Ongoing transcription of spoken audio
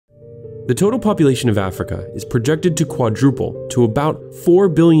The total population of Africa is projected to quadruple to about 4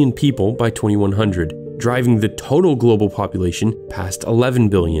 billion people by 2100, driving the total global population past 11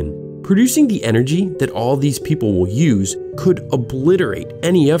 billion. Producing the energy that all these people will use could obliterate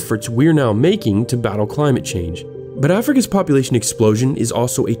any efforts we're now making to battle climate change. But Africa's population explosion is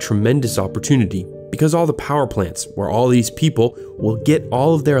also a tremendous opportunity, because all the power plants where all these people will get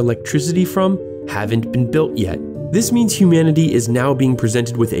all of their electricity from haven't been built yet. This means humanity is now being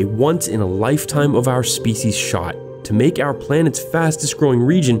presented with a once-in-a-lifetime of our species shot to make our planet's fastest growing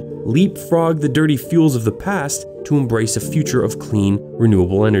region leapfrog the dirty fuels of the past to embrace a future of clean,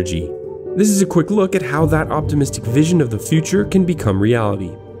 renewable energy. This is a quick look at how that optimistic vision of the future can become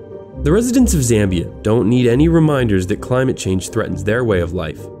reality. The residents of Zambia don't need any reminders that climate change threatens their way of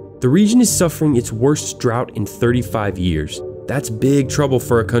life. The region is suffering its worst drought in 35 years. That's big trouble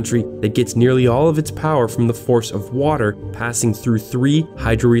for a country that gets nearly all of its power from the force of water passing through 3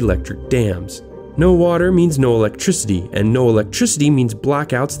 hydroelectric dams. No water means no electricity, and no electricity means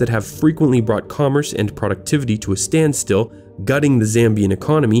blackouts that have frequently brought commerce and productivity to a standstill, gutting the Zambian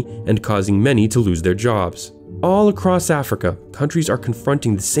economy and causing many to lose their jobs. All across Africa, countries are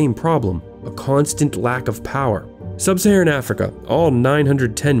confronting the same problem, a constant lack of power. Sub-Saharan Africa, all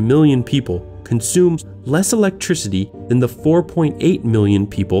 910 million people, consumes less electricity than the 4.8 million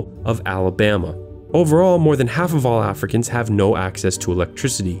people of Alabama. Overall, more than half of all Africans have no access to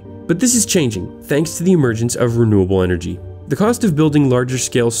electricity. But this is changing, thanks to the emergence of renewable energy. The cost of building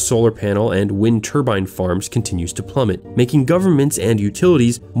larger-scale solar panel and wind turbine farms continues to plummet, making governments and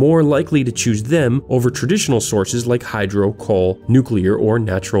utilities more likely to choose them over traditional sources like hydro, coal, nuclear, or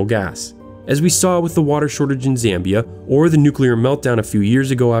natural gas. As we saw with the water shortage in Zambia, or the nuclear meltdown a few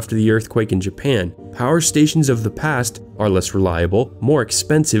years ago after the earthquake in Japan, power stations of the past are less reliable, more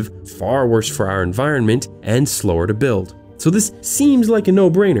expensive, far worse for our environment, and slower to build. So this seems like a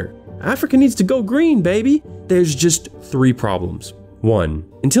no-brainer. Africa needs to go green, baby! There's just 3 problems.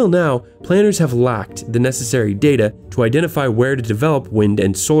 1. Until now, planners have lacked the necessary data to identify where to develop wind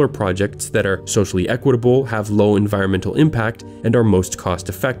and solar projects that are socially equitable, have low environmental impact, and are most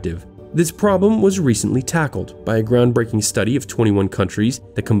cost-effective. This problem was recently tackled by a groundbreaking study of 21 countries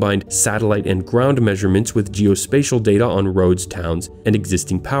that combined satellite and ground measurements with geospatial data on roads, towns, and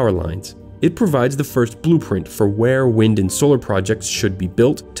existing power lines. It provides the first blueprint for where wind and solar projects should be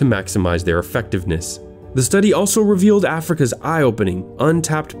built to maximize their effectiveness. The study also revealed Africa's eye-opening,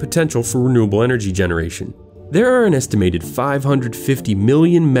 untapped potential for renewable energy generation. There are an estimated 550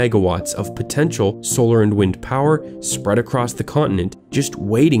 million megawatts of potential solar and wind power spread across the continent, just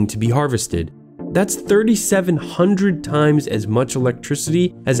waiting to be harvested. That's 3,700 times as much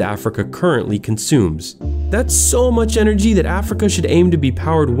electricity as Africa currently consumes. That's so much energy that Africa should aim to be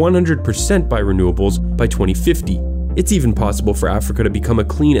powered 100% by renewables by 2050. It's even possible for Africa to become a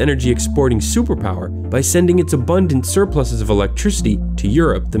clean energy exporting superpower by sending its abundant surpluses of electricity to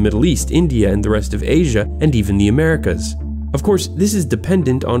Europe, the Middle East, India, and the rest of Asia, and even the Americas. Of course, this is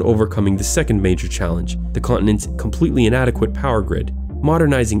dependent on overcoming the second major challenge, the continent's completely inadequate power grid.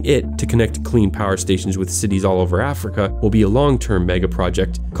 Modernizing it to connect clean power stations with cities all over Africa will be a long-term mega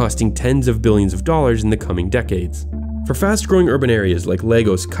project costing tens of billions of dollars in the coming decades. For fast-growing urban areas like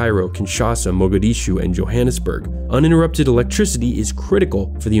Lagos, Cairo, Kinshasa, Mogadishu, and Johannesburg, uninterrupted electricity is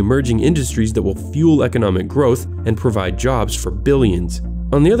critical for the emerging industries that will fuel economic growth and provide jobs for billions.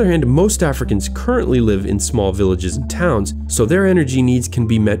 On the other hand, most Africans currently live in small villages and towns, so their energy needs can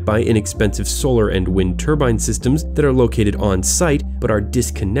be met by inexpensive solar and wind turbine systems that are located on-site but are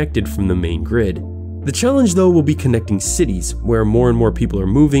disconnected from the main grid. The challenge, though, will be connecting cities, where more and more people are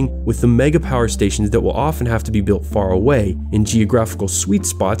moving, with the mega power stations that will often have to be built far away, in geographical sweet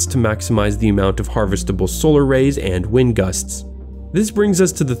spots to maximize the amount of harvestable solar rays and wind gusts. This brings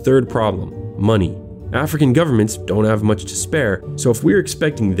us to the third problem: money. African governments don't have much to spare, so if we're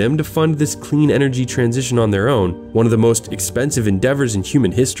expecting them to fund this clean energy transition on their own, one of the most expensive endeavors in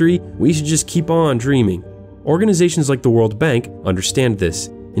human history, we should just keep on dreaming. Organizations like the World Bank understand this.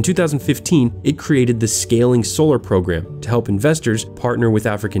 In 2015, it created the Scaling Solar Program to help investors partner with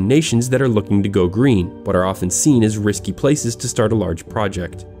African nations that are looking to go green, but are often seen as risky places to start a large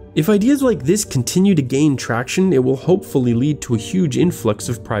project. If ideas like this continue to gain traction, it will hopefully lead to a huge influx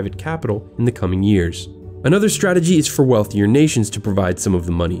of private capital in the coming years. Another strategy is for wealthier nations to provide some of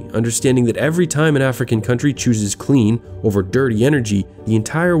the money, understanding that every time an African country chooses clean over dirty energy, the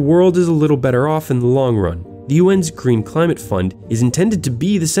entire world is a little better off in the long run. The UN's Green Climate Fund is intended to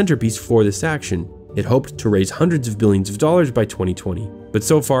be the centerpiece for this action. It hoped to raise hundreds of billions of dollars by 2020, but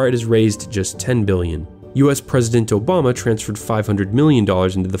so far it has raised just $10 billion. US President Obama transferred $500 million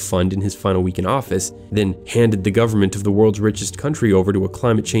into the fund in his final week in office, then handed the government of the world's richest country over to a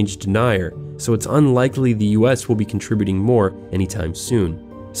climate change denier, so it's unlikely the US will be contributing more anytime soon.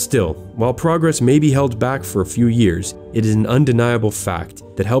 Still, while progress may be held back for a few years, it is an undeniable fact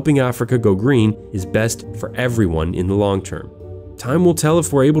that helping Africa go green is best for everyone in the long term. Time will tell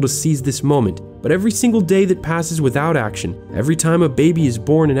if we're able to seize this moment, but every single day that passes without action, every time a baby is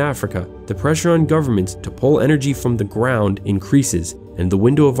born in Africa, the pressure on governments to pull energy from the ground increases, and the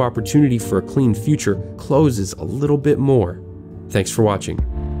window of opportunity for a clean future closes a little bit more. Thanks for watching.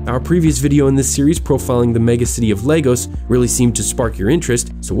 Our previous video in this series profiling the megacity of Lagos really seemed to spark your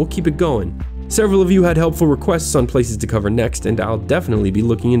interest, so we'll keep it going. Several of you had helpful requests on places to cover next, and I'll definitely be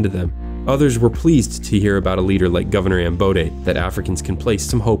looking into them. Others were pleased to hear about a leader like Governor Ambode that Africans can place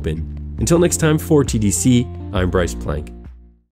some hope in. Until next time, for TDC, I'm Bryce Plank.